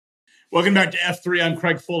Welcome back to F3. I'm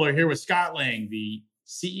Craig Fuller here with Scott Lang, the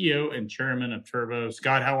CEO and chairman of Turvo.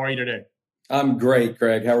 Scott, how are you today? I'm great,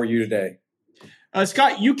 Craig. How are you today?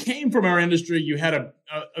 Scott, you came from our industry. You had a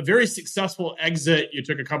very successful exit. You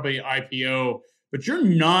took a company IPO, but you're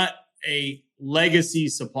not a legacy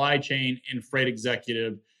supply chain and freight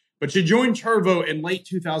executive. But you joined Turvo in late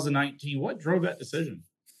 2019. What drove that decision?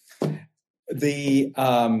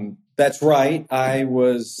 That's right. I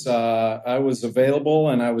was available,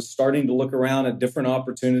 and I was starting to look around at different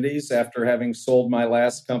opportunities after having sold my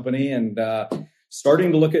last company, and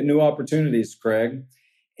starting to look at new opportunities, Craig,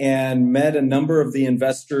 and met a number of the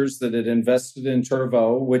investors that had invested in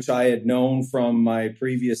Turvo, which I had known from my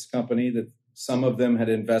previous company. That some of them had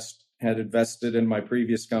invested in my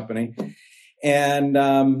previous company. And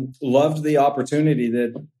loved the opportunity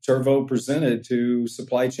that Turvo presented to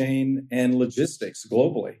supply chain and logistics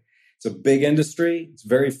globally. It's a big industry. It's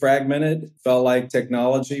very fragmented. Felt like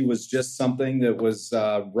technology was just something that was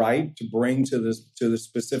right to bring to the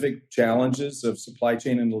specific challenges of supply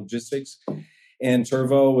chain and logistics. And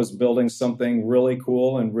Turvo was building something really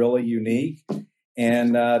cool and really unique,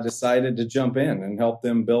 and decided to jump in and help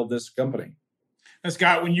them build this company. Now,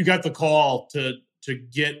 Scott, when you got the call to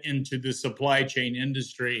get into the supply chain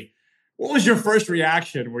industry, what was your first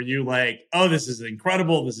reaction? Were you like, oh, this is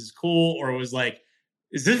incredible, this is cool? Or it was like,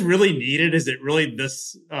 is this really needed? Is it really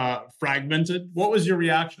this fragmented? What was your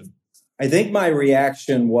reaction? I think my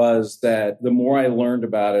reaction was that the more I learned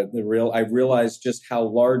about it, I realized just how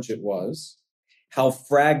large it was, how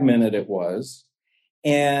fragmented it was,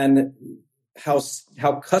 and how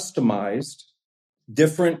customized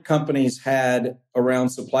different companies had around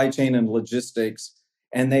supply chain and logistics,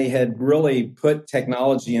 and they had really put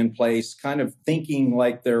technology in place, kind of thinking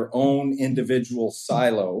like their own individual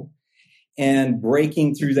silo and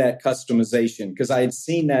breaking through that customization. Because I had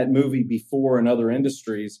seen that movie before in other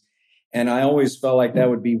industries, and I always felt like that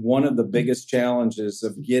would be one of the biggest challenges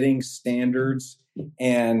of getting standards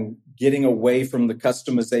and getting away from the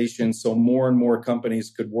customization so more and more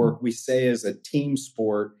companies could work. We say as a team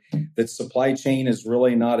sport that supply chain is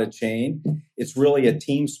really not a chain. It's really a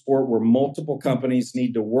team sport where multiple companies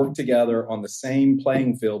need to work together on the same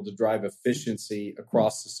playing field to drive efficiency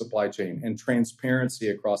across the supply chain and transparency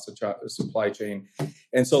across the supply chain.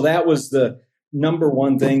 And so that was the number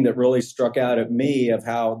one thing that really struck out at me of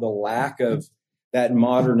how the lack of that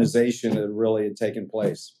modernization had really taken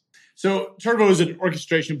place. So Turvo is an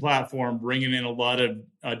orchestration platform bringing in a lot of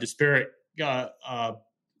disparate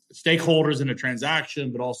stakeholders in a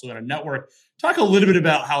transaction, but also in a network. Talk a little bit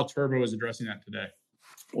about how Turvo is addressing that today.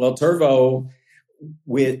 Well, Turvo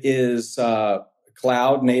is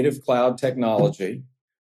native cloud technology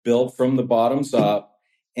built from the bottoms up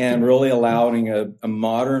and really allowing a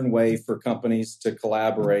modern way for companies to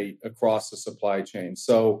collaborate across the supply chain.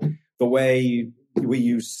 So the way we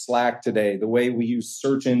use Slack today, the way we use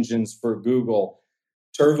search engines for Google,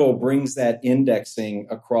 Turvo brings that indexing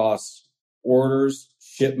across orders,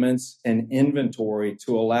 shipments, and inventory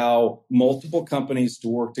to allow multiple companies to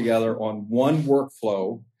work together on one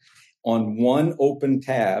workflow, on one open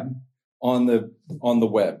tab on the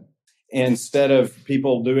web. Instead of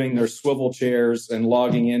people doing their swivel chairs and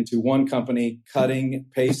logging into one company, cutting,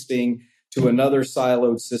 pasting to another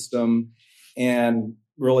siloed system, and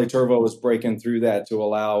really, Turvo is breaking through that to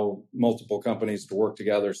allow multiple companies to work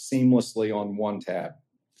together seamlessly on one tab.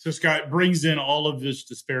 So, Scott, brings in all of this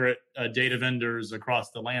disparate data vendors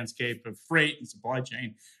across the landscape of freight and supply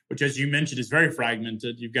chain, which, as you mentioned, is very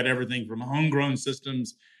fragmented. You've got everything from homegrown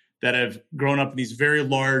systems that have grown up in these very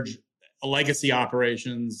large legacy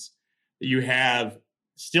operations. You have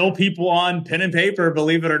still people on pen and paper,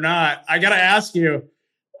 believe it or not. I got to ask you,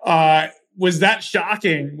 was that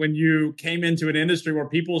shocking when you came into an industry where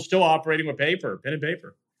people are still operating with pen and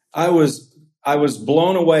paper? I was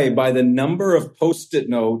blown away by the number of Post-it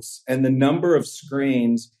notes and the number of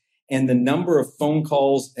screens and the number of phone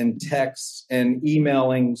calls and texts and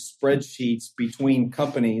emailing spreadsheets between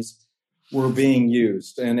companies were being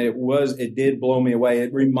used. And it did blow me away.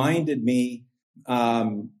 It reminded me,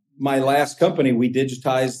 my last company, we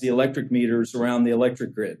digitized the electric meters around the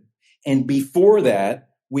electric grid. And before that,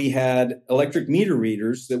 we had electric meter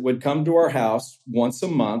readers that would come to our house once a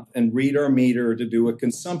month and read our meter to do a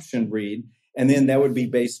consumption read. And then that would be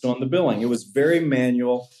based on the billing. It was very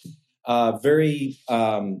manual, very,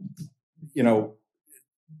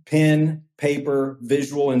 pen, paper,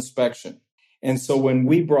 visual inspection. And so when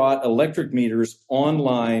we brought electric meters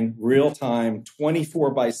online, real time,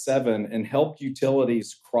 24/7, and helped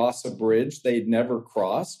utilities cross a bridge they'd never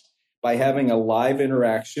crossed, by having a live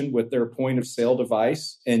interaction with their point of sale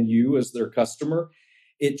device and you as their customer,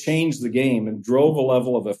 it changed the game and drove a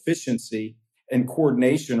level of efficiency and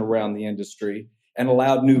coordination around the industry and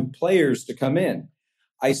allowed new players to come in.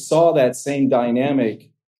 I saw that same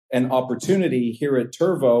dynamic and opportunity here at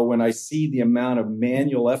Turvo when I see the amount of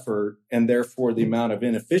manual effort and therefore the amount of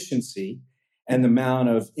inefficiency and the amount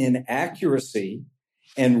of inaccuracy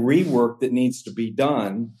and rework that needs to be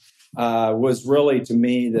done was really, to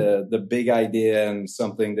me, the big idea and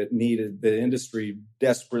something that the industry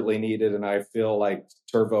desperately needed. And I feel like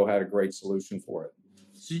Turvo had a great solution for it.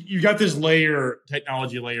 So you got this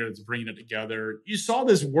technology layer that's bringing it together. You saw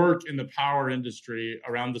this work in the power industry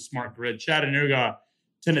around the smart grid. Chattanooga,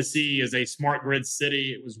 Tennessee is a smart grid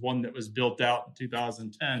city. It was one that was built out in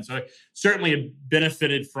 2010. So it certainly it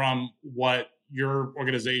benefited from what your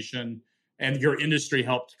organization and your industry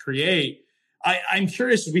helped create. I'm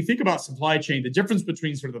curious, as we think about supply chain, the difference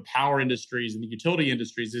between sort of the power industries and the utility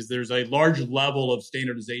industries is there's a large level of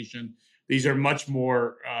standardization. These are much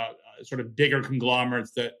more sort of bigger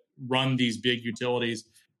conglomerates that run these big utilities.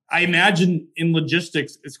 I imagine in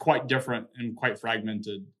logistics, it's quite different and quite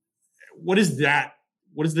fragmented. What is that?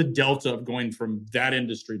 What is the delta of going from that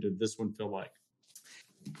industry to this one feel like?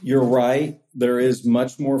 You're right. There is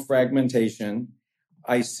much more fragmentation.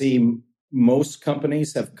 I see most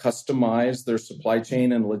companies have customized their supply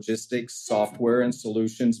chain and logistics software and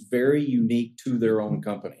solutions very unique to their own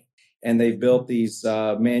company. And they've built these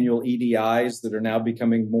manual EDIs that are now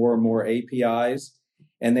becoming more and more APIs,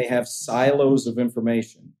 and they have silos of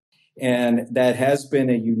information. And that has been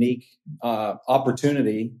a unique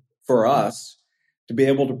opportunity for us to be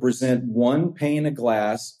able to present one pane of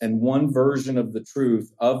glass and one version of the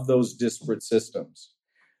truth of those disparate systems.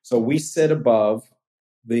 So we sit above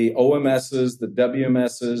the OMSs, the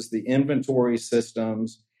WMSs, the inventory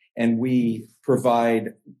systems, and we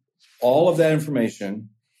provide all of that information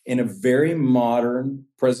in a very modern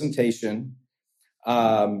presentation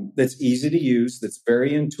that's easy to use, that's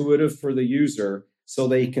very intuitive for the user, so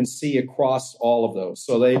they can see across all of those.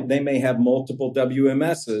 So they may have multiple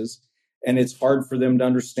WMSs, and it's hard for them to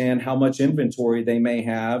understand how much inventory they may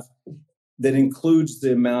have that includes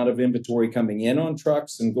the amount of inventory coming in on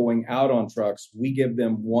trucks and going out on trucks. We give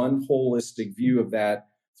them one holistic view of that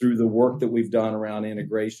through the work that we've done around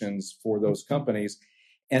integrations for those companies.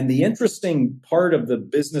 And the interesting part of the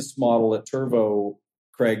business model at Turvo,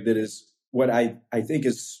 Craig, that is what I think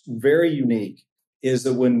is very unique, is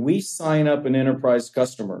that when we sign up an enterprise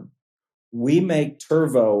customer, we make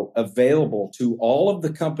Turvo available to all of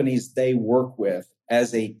the companies they work with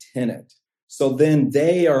as a tenant. So then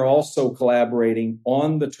they are also collaborating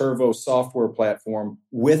on the Turvo software platform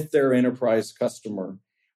with their enterprise customer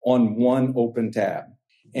on one open tab.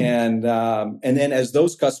 And then as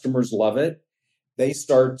those customers love it, they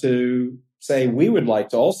start to say, we would like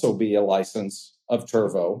to also be a license of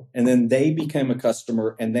Turvo. And then they become a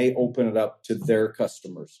customer and they open it up to their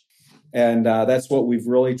customers. And that's what we've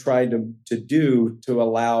really tried to do to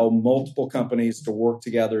allow multiple companies to work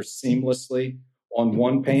together seamlessly on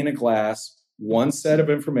one pane of glass, one set of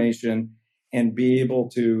information, and be able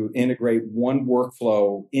to integrate one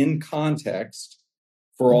workflow in context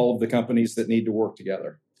for all of the companies that need to work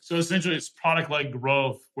together. So essentially, it's product-led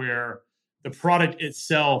growth where the product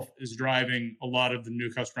itself is driving a lot of the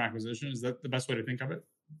new customer acquisition. Is that the best way to think of it?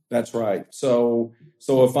 That's right. So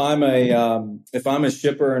if I'm a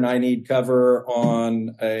shipper and I need cover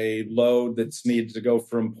on a load that's needed to go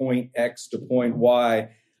from point X to point Y,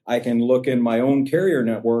 I can look in my own carrier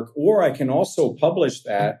network, or I can also publish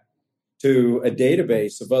that to a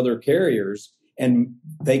database of other carriers, and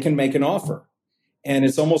they can make an offer. And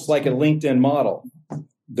it's almost like a LinkedIn model.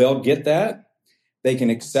 They'll get that, they can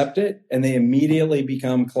accept it, and they immediately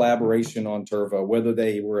become collaboration on Turvo, whether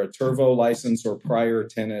they were a Turvo license or prior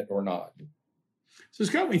tenant or not. So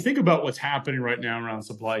Scott, when you think about what's happening right now around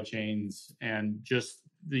supply chains and just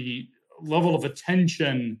the level of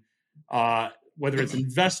attention, whether it's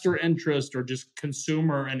investor interest or just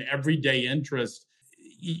consumer and everyday interest,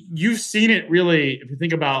 you've seen it really, if you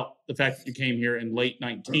think about the fact that you came here in late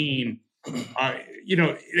 19,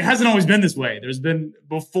 it hasn't always been this way. There's been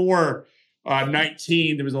before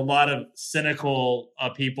 19, there was a lot of cynical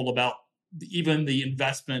people about even the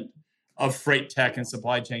investment of freight tech and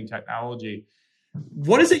supply chain technology.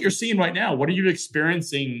 What is it you're seeing right now? What are you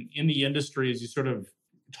experiencing in the industry as you sort of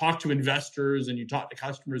talk to investors and you talk to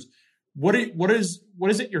customers? What is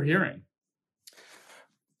it you're hearing?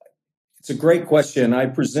 It's a great question. I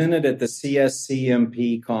presented at the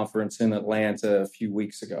CSCMP conference in Atlanta a few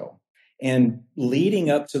weeks ago. And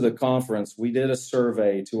leading up to the conference, we did a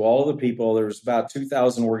survey to all the people. There was about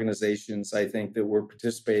 2,000 organizations, I think, that were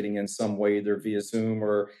participating in some way, either via Zoom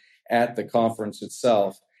or at the conference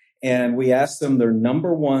itself. And we asked them their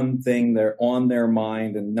number one thing they're on their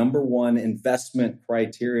mind and number one investment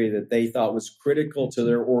criteria that they thought was critical to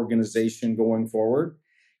their organization going forward.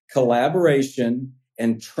 Collaboration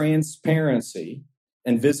and transparency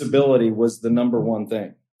and visibility was the number one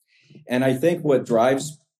thing. And I think what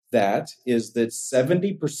drives that is that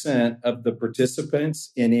 70% of the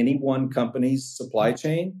participants in any one company's supply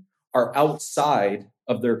chain are outside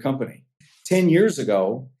of their company. 10 years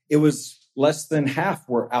ago, it was less than half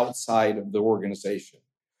were outside of the organization.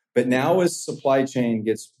 But now as supply chain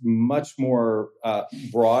gets much more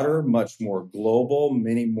broader, much more global,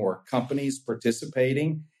 many more companies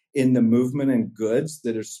participating in the movement and goods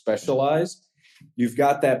that are specialized, you've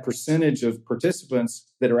got that percentage of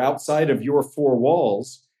participants that are outside of your four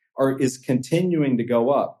walls is continuing to go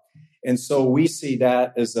up. And so we see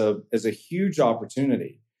that as a huge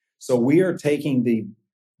opportunity. So we are taking the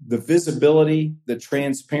visibility, the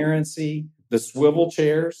transparency, the swivel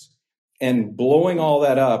chairs, and blowing all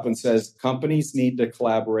that up and says companies need to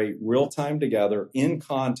collaborate real time together in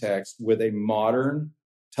context with a modern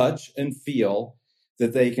touch and feel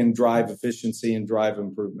that they can drive efficiency and drive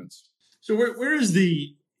improvements. So where is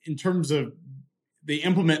in terms of the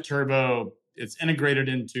implement Turbo, it's integrated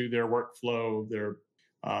into their workflow, their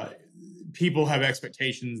people have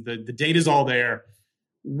expectations, the data's all there.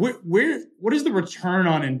 What is the return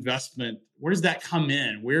on investment? Where does that come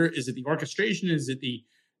in? Where is it the orchestration? Is it the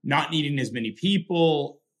not needing as many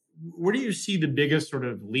people? Where do you see the biggest sort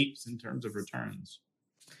of leaps in terms of returns?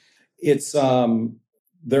 It's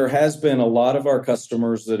there has been a lot of our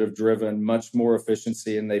customers that have driven much more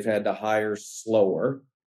efficiency and they've had to hire slower.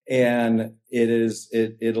 And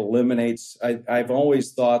it eliminates, I've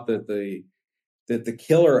always thought that the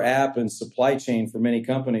killer app in supply chain for many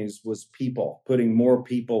companies was people, putting more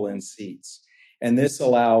people in seats. And this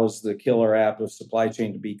allows the killer app of supply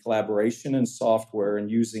chain to be collaboration and software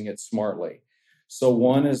and using it smartly. So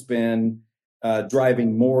one has been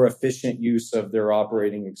driving more efficient use of their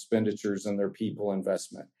operating expenditures and their people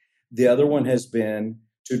investment. The other one has been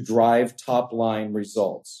to drive top line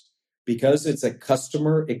results. Because it's a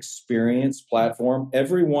customer experience platform,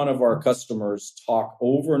 every one of our customers talk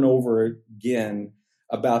over and over again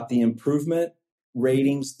about the improvement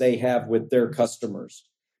ratings they have with their customers,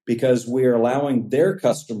 because we are allowing their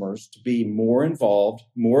customers to be more involved,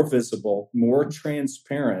 more visible, more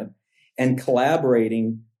transparent, and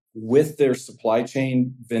collaborating with their supply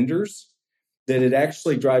chain vendors, that it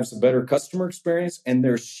actually drives a better customer experience and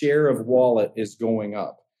their share of wallet is going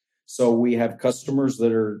up. So we have customers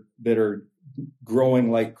that are growing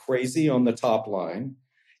like crazy on the top line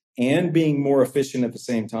and being more efficient at the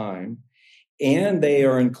same time. And they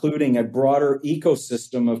are including a broader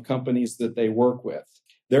ecosystem of companies that they work with.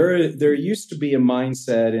 There used to be a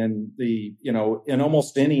mindset in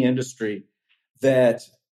almost any industry that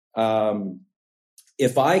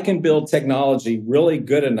if I can build technology really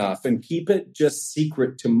good enough and keep it just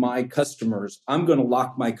secret to my customers, I'm going to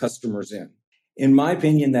lock my customers in. In my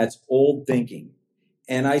opinion, that's old thinking.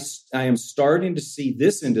 And I am starting to see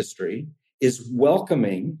this industry is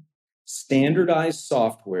welcoming standardized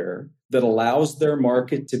software that allows their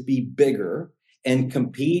market to be bigger and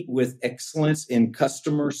compete with excellence in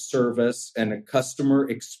customer service and a customer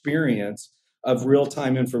experience of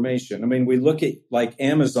real-time information. I mean, we look at like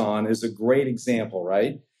Amazon is a great example,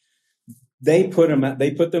 right? They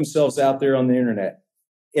put themselves out there on the internet.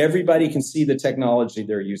 Everybody can see the technology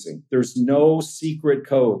they're using. There's no secret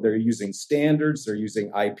code. They're using standards. They're using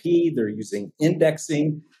IP. They're using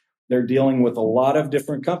indexing. They're dealing with a lot of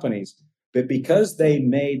different companies. But because they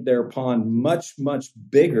made their pond much, much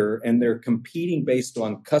bigger and they're competing based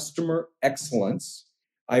on customer excellence,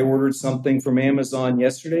 I ordered something from Amazon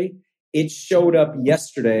yesterday. It showed up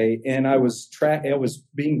yesterday, and I was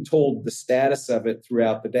being told the status of it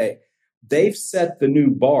throughout the day. They've set the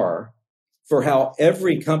new bar for how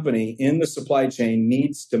every company in the supply chain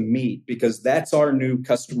needs to meet, because that's our new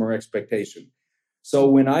customer expectation. So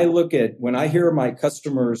when I hear my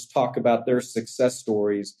customers talk about their success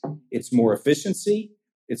stories, it's more efficiency,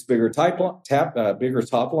 it's bigger top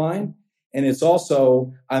line, and it's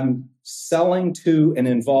also I'm selling to and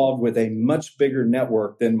involved with a much bigger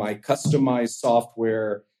network than my customized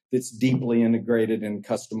software that's deeply integrated and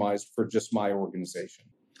customized for just my organization.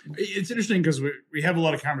 It's interesting because we have a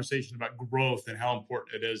lot of conversation about growth and how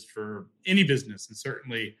important it is for any business. And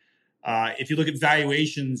certainly, if you look at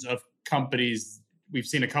valuations of companies, we've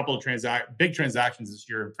seen a couple of big transactions this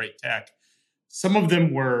year in freight tech. Some of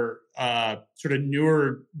them were sort of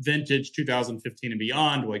newer vintage 2015 and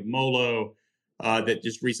beyond, like Molo, that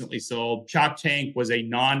just recently sold. Choptank was a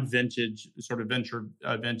non-vintage sort of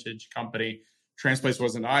vintage company. Transplace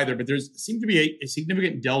wasn't either, but seemed to be a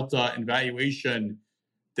significant delta in valuation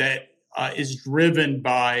that is driven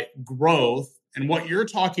by growth. And what you're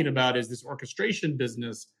talking about is this orchestration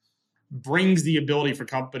business brings the ability for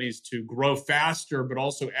companies to grow faster, but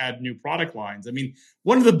also add new product lines. I mean,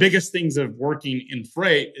 one of the biggest things of working in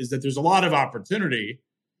freight is that there's a lot of opportunity,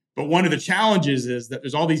 but one of the challenges is that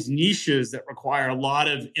there's all these niches that require a lot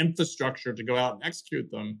of infrastructure to go out and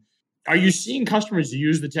execute them. Are you seeing customers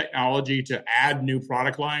use the technology to add new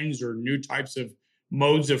product lines or new types of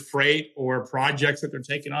modes of freight or projects that they're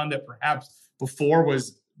taking on that perhaps before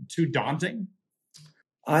was too daunting?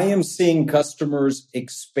 I am seeing customers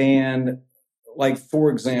expand. Like,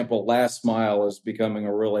 for example, last mile is becoming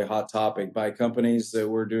a really hot topic by companies that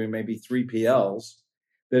were doing maybe 3PLs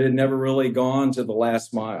that had never really gone to the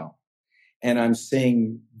last mile. And I'm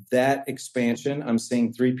seeing that expansion. I'm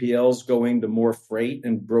seeing 3PLs going to more freight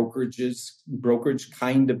and brokerage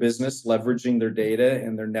kind of business, leveraging their data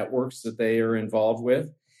and their networks that they are involved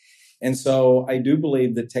with. And so I do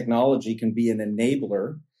believe that technology can be an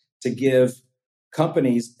enabler to give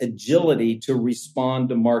companies agility to respond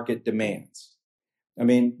to market demands. I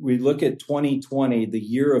mean, we look at 2020, the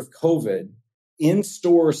year of COVID,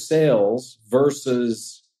 in-store sales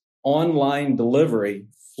versus online delivery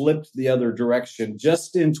flipped the other direction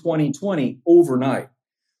just in 2020 overnight.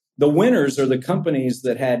 The winners are the companies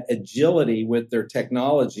that had agility with their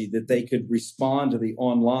technology, that they could respond to the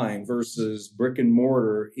online versus brick and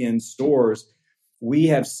mortar in stores. We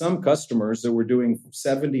have some customers that were doing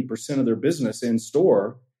 70% of their business in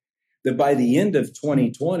store, that by the end of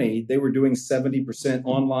 2020, they were doing 70%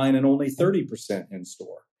 online and only 30% in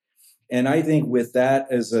store. And I think with that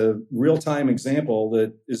as a real-time example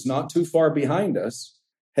that is not too far behind us,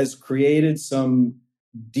 has created some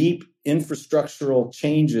deep infrastructural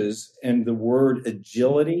changes, and the word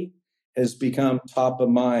agility has become top of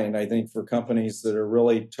mind, I think, for companies that are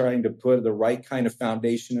really trying to put the right kind of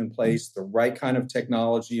foundation in place, the right kind of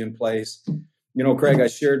technology in place. You know, Craig, I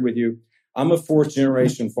shared with you, I'm a fourth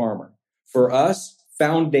generation farmer. For us,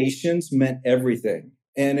 foundations meant everything.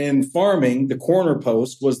 And in farming, the corner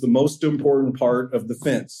post was the most important part of the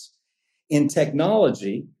fence. In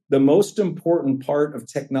technology, the most important part of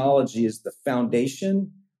technology is the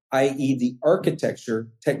foundation, i.e. the architecture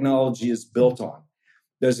technology is built on.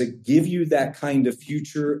 Does it give you that kind of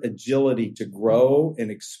future agility to grow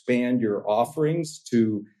and expand your offerings,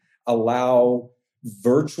 to allow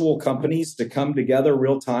virtual companies to come together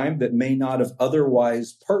real time that may not have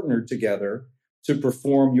otherwise partnered together to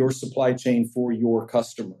perform your supply chain for your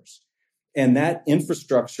customers? And that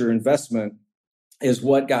infrastructure investment is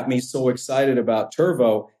what got me so excited about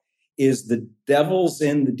Turvo, is the devil's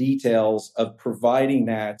in the details of providing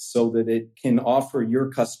that so that it can offer your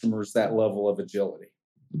customers that level of agility.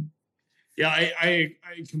 Yeah, I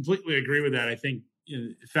completely agree with that. I think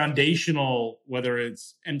foundational, whether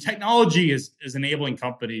it's, and technology is enabling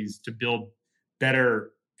companies to build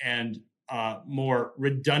better and more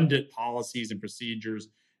redundant policies and procedures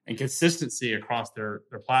and consistency across their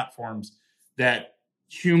platforms that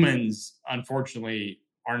humans, unfortunately,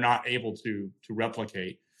 are not able to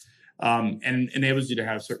replicate, and enables you to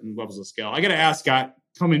have certain levels of scale. I got to ask, Scott,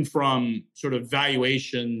 coming from sort of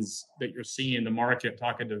valuations that you're seeing in the market,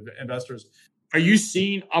 talking to investors, are you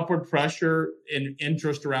seeing upward pressure in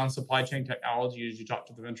interest around supply chain technology as you talk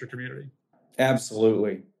to the venture community?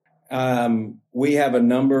 Absolutely.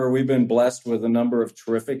 We've been blessed with a number of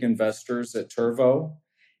terrific investors at Turvo,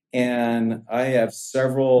 and I have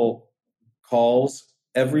several calls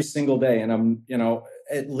every single day, and I'm,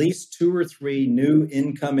 at least 2 or 3 new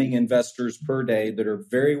incoming investors per day that are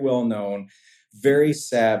very well known, very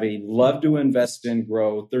savvy, love to invest in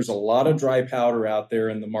growth. There's a lot of dry powder out there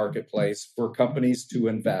in the marketplace for companies to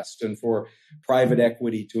invest and for private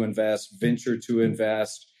equity to invest, venture to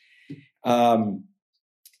invest.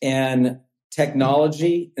 And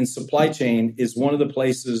technology and supply chain is one of the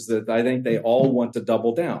places that I think they all want to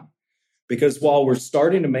double down. Because while we're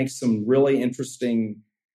starting to make some really interesting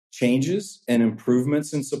changes and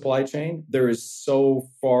improvements in supply chain, there is so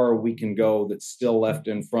far we can go that's still left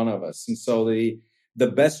in front of us. And so the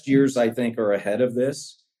best years, I think, are ahead of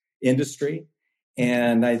this industry.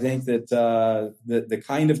 And I think that the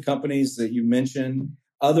kind of companies that you mentioned,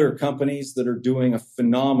 other companies that are doing a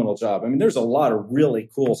phenomenal job. I mean, there's a lot of really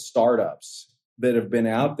cool startups that have been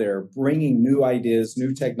out there bringing new ideas,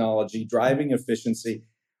 new technology, driving efficiency.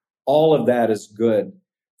 All of that is good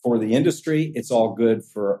for the industry. It's all good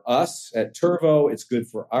for us at Turvo. It's good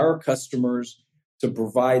for our customers to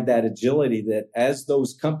provide that agility that as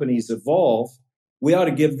those companies evolve, we ought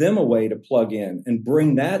to give them a way to plug in and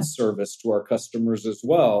bring that service to our customers as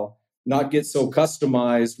well, not get so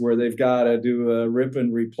customized where they've got to do a rip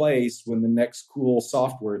and replace when the next cool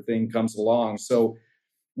software thing comes along. So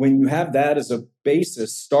when you have that as a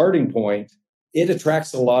basis starting point, it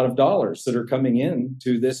attracts a lot of dollars that are coming in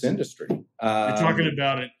to this industry. You're talking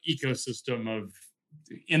about an ecosystem of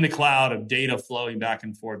in the cloud of data flowing back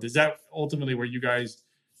and forth. Is that ultimately where you guys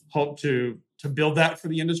hope to build that for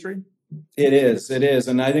the industry? It is.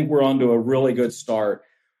 And I think we're on to a really good start.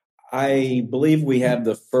 I believe we have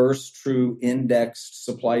the first true indexed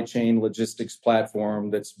supply chain logistics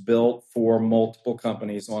platform that's built for multiple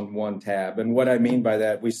companies on one tab. And what I mean by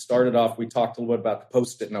that, we talked a little bit about the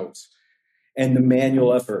Post-it notes and the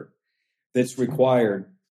manual effort that's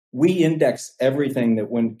required. We index everything that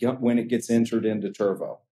when it gets entered into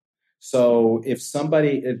Turvo. So if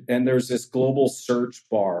and there's this global search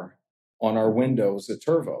bar on our windows at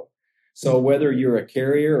Turvo. So whether you're a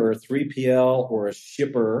carrier or a 3PL or a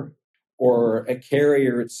shipper or a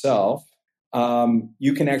carrier itself,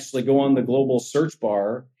 you can actually go on the global search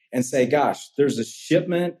bar and say, gosh, there's a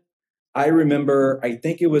shipment. I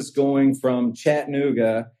think it was going from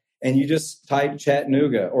Chattanooga, and you just type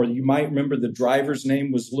Chattanooga, or you might remember the driver's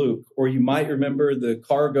name was Luke, or you might remember the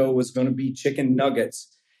cargo was going to be chicken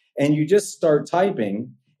nuggets. And you just start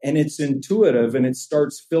typing, and it's intuitive, and it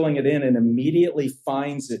starts filling it in and immediately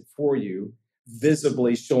finds it for you,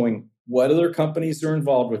 visibly showing what other companies are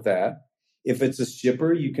involved with that. If it's a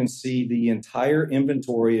shipper, you can see the entire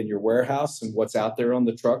inventory in your warehouse and what's out there on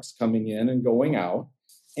the trucks coming in and going out.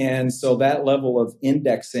 And so that level of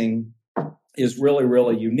indexing is really,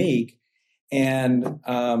 really unique. And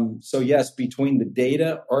so, yes, between the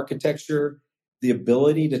data architecture, the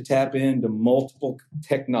ability to tap into multiple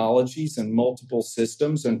technologies and multiple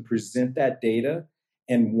systems and present that data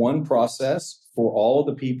in one process for all of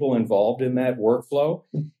the people involved in that workflow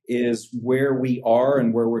is where we are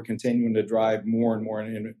and where we're continuing to drive more and more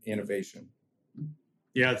innovation.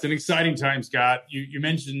 Yeah, it's an exciting time, Scott. You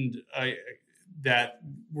mentioned that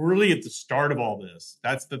we're really at the start of all this.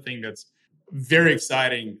 That's the thing that's very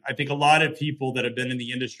exciting. I think a lot of people that have been in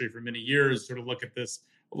the industry for many years sort of look at this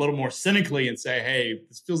a little more cynically and say, hey,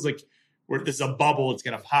 this feels like this is a bubble, it's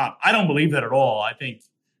going to pop. I don't believe that at all. I think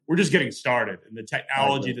we're just getting started, and the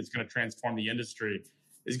technology that's going to transform the industry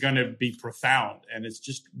is going to be profound. And it's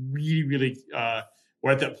just really, really,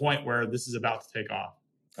 we're at that point where this is about to take off.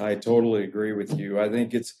 I totally agree with you. I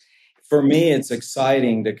think for me, it's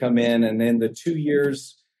exciting to come in, and in the 2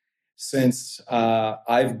 years since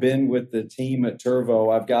I've been with the team at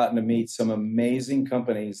Turvo, I've gotten to meet some amazing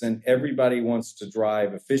companies, and everybody wants to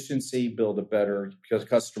drive efficiency, build a better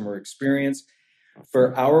customer experience.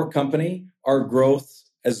 For our company, our growth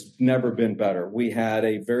has never been better. We had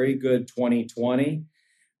a very good 2020.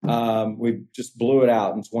 We just blew it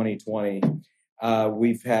out in 2020.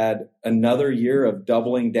 We've had another year of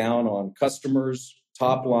doubling down on customers,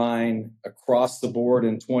 top line across the board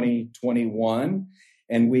in 2021.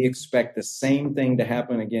 And we expect the same thing to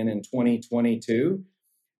happen again in 2022.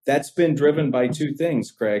 That's been driven by two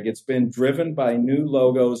things, Craig. It's been driven by new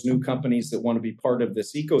logos, new companies that want to be part of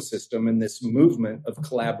this ecosystem and this movement of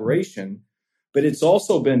collaboration. But it's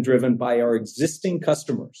also been driven by our existing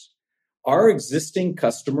customers. Our existing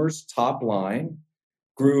customers' top line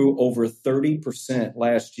grew over 30%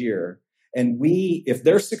 last year. And if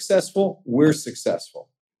they're successful, we're successful.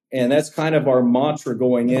 And that's kind of our mantra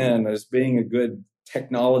going in as being a good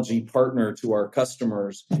technology partner to our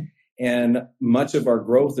customers. And much of our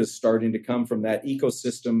growth is starting to come from that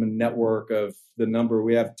ecosystem and network of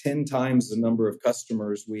we have 10 times the number of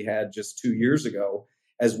customers we had just 2 years ago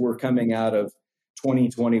as we're coming out of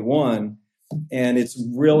 2021. And it's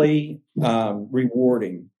really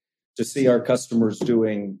rewarding to see our customers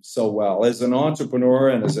doing so well. As an entrepreneur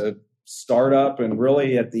and as a startup, and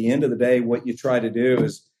really at the end of the day, what you try to do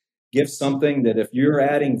is give something that if you're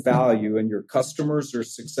adding value and your customers are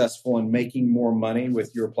successful in making more money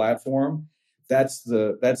with your platform, that's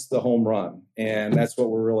the home run. And that's what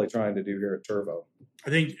we're really trying to do here at Turvo. I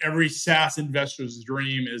think every SaaS investor's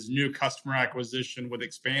dream is new customer acquisition with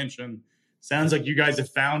expansion. Sounds like you guys have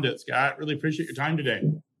found it, Scott. Really appreciate your time today.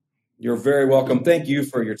 You're very welcome. Thank you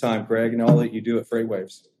for your time, Craig, and all that you do at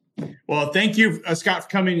FreightWaves. Well, thank you, Scott, for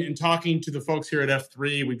coming and talking to the folks here at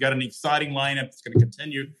F3. We've got an exciting lineup that's going to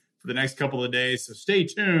continue for the next couple of days, so stay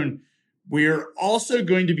tuned. We're also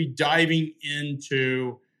going to be diving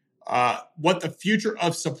into what the future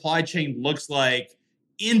of supply chain looks like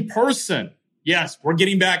in person. Yes, we're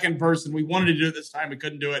getting back in person. We wanted to do it this time. We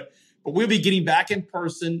couldn't do it. But we'll be getting back in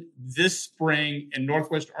person this spring in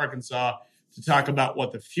Northwest Arkansas to talk about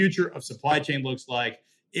what the future of supply chain looks like.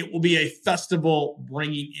 It will be a festival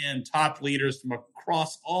bringing in top leaders from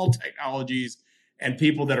across all technologies and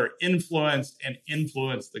people that are influenced and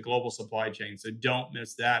influence the global supply chain. So don't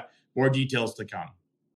miss that. More details to come.